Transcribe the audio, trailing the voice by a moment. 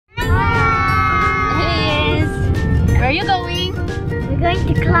going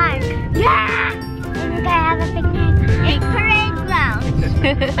to Clark. Yeah! We're gonna have a picnic. It's parade ground.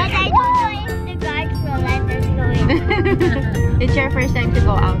 But I don't know if the guards will let us go in. It's your first time to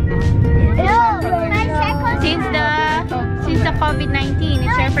go out now. No, my second Since the COVID-19,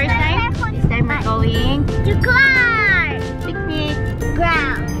 it's your first time? This time we're going to Clark picnic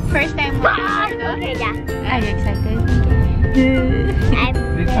ground. First time we're going to Okay, yeah. Are you excited? I'm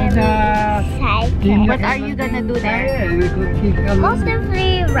very excited. What are you gonna do there?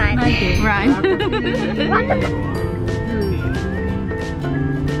 Mostly run. Run.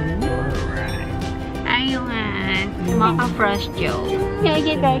 Ayun. Mocha Frost Joe.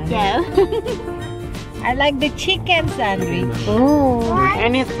 I like the chicken sandwich. Oh.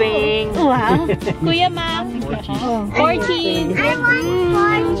 Anything. Wow. Kuya Ma. 4 cheese. I want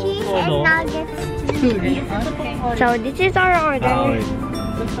 4 cheese and nuggets. So this is our order.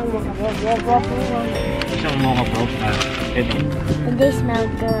 Isang mocha frost. Ito. And they smell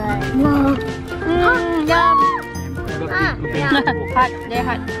good. Wow. Yum. Yeah. Hot. They're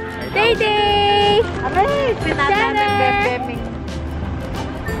hot. Day! Aray, sinata nagbebeming.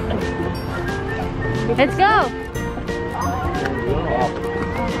 Let's go!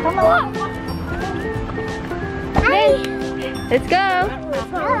 Come on. Hi. Let's go!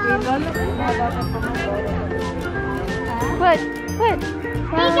 What?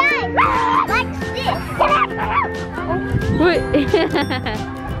 Hey guys, watch this. What?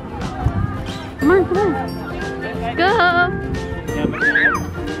 Come on. Go!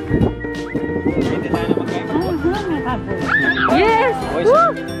 Yes!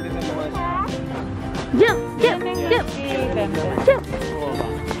 Woo! Jump!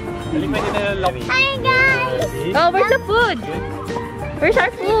 Hi guys. Oh, where's the food? Where's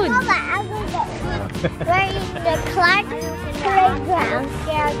our food? Mama, I will get food. We're in the Clark playground.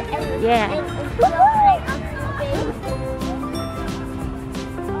 Yeah.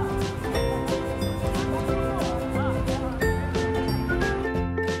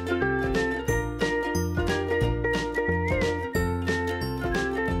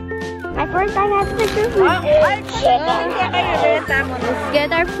 My first time has pictures with chicken. Let's get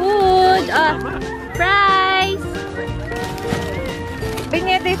our food. Fries.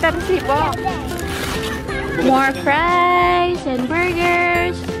 Bingit ito po. More fries and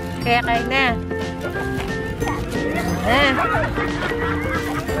burgers. Kaya kayo na.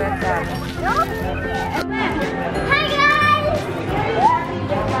 Hi guys!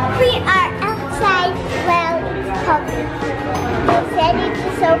 We are outside. Well, it's public. They said it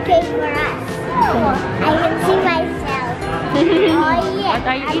is okay for us. I can see myself. Oh yeah. What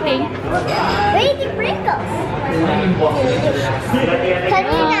are you eating? We're eating Pringles.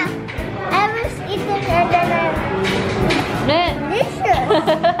 Kanina, I was eating and then delicious.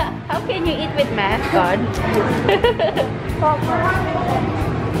 How can you eat with mask on?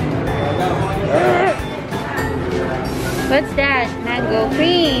 What's that? Mango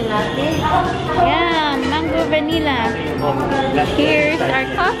cream. Yeah, mango vanilla. Here's our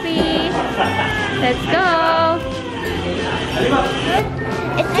coffee. Let's go.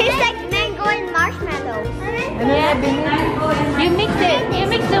 It tastes like mango and marshmallows. Yeah. You mix it. You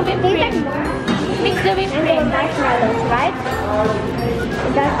mix the whipped cream. Mix the whipped cream. Marshmallows, right?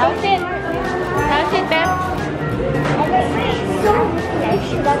 How's it? How's it, Beth? So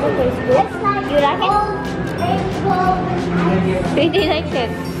fresh. Does it taste good? You like it? Katie likes it.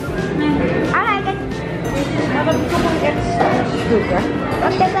 I like it. Sugar.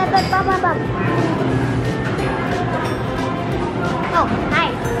 Oh, hi.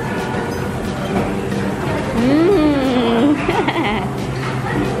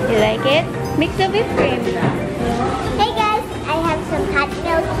 You like it? Mix the whipped cream. Hey guys, I have some hot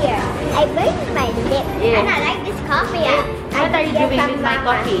milk here. I burned my lip. Yeah. And I like this coffee. What are you doing with my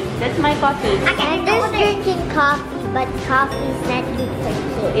coffee? That's my coffee. I'm just drinking coffee, but coffee is not good for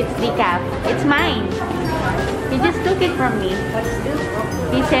kids. It's decaf. It's mine. He just took it from me.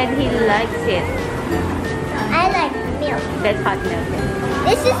 He said he likes it. I like milk. That's hot milk.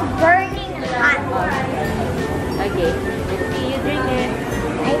 This is burning hot. Okay. Let's see you drink it.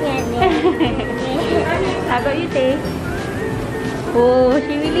 I can How about you, Tay? Oh,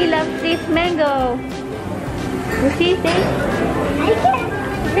 she really loves this mango. You see, Tay? I can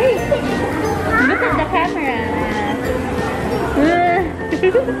Look at the camera.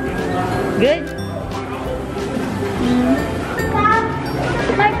 Good?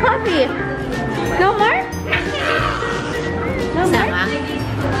 My coffee. No more? No more?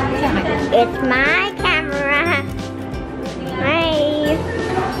 It's my camera. Hi.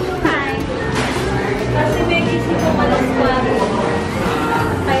 Hi.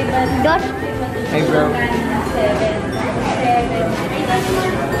 Dos. Hey, bro.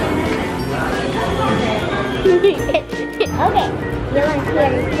 Okay, you want to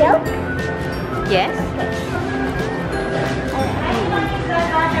hear a joke? Yes.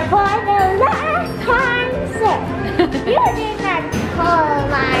 For the last time, sir, you did not call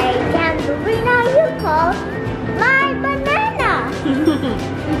my tambourine, you called my banana.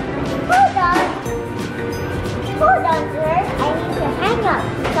 Hold on. Hold on, sir. I need to hang up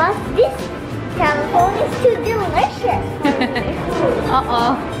because this telephone is too delicious for me.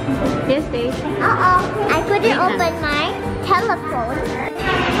 Uh-oh. Yes, Dave. Uh-oh. I couldn't open my telephone.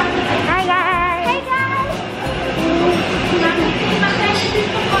 Hi, guys. Hey, guys.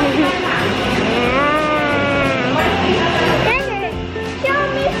 Daniel, show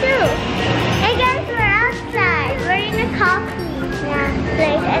me through. Hey, guys, we're outside. We're in a coffee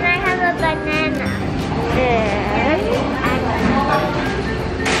place, and I have a banana.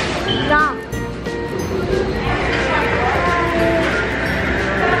 Stop.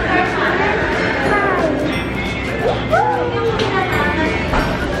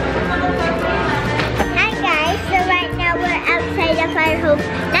 Hi guys, so right now we're outside of our home,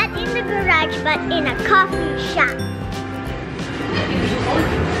 not in the garage but in a coffee shop.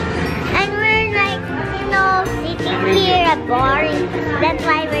 And we're like, you know, sitting here at boring. That's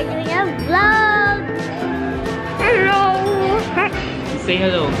why we're doing a vlog. Hello. Say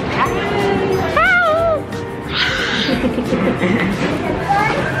hello.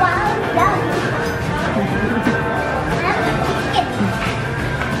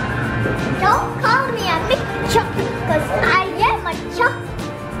 Don't call me a big chuck, because I am a chuck.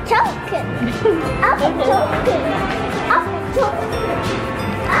 Chokin. I'm a chokin. I'm a chokin.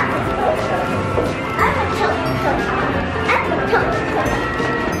 I'm a chokin. I'm a chokin. I'm a chokin.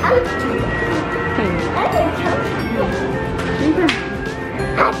 I'm a chokin.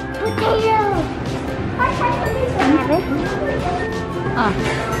 Hot potato.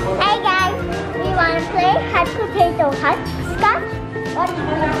 Hey guys, we want to play hot potato hopscotch? Hot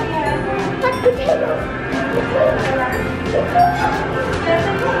potato. Hot potato.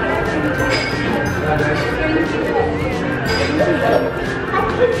 Hot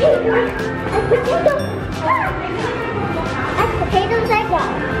potato. Hot potatoes like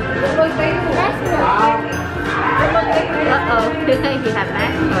that. That's not. Uh-oh. You have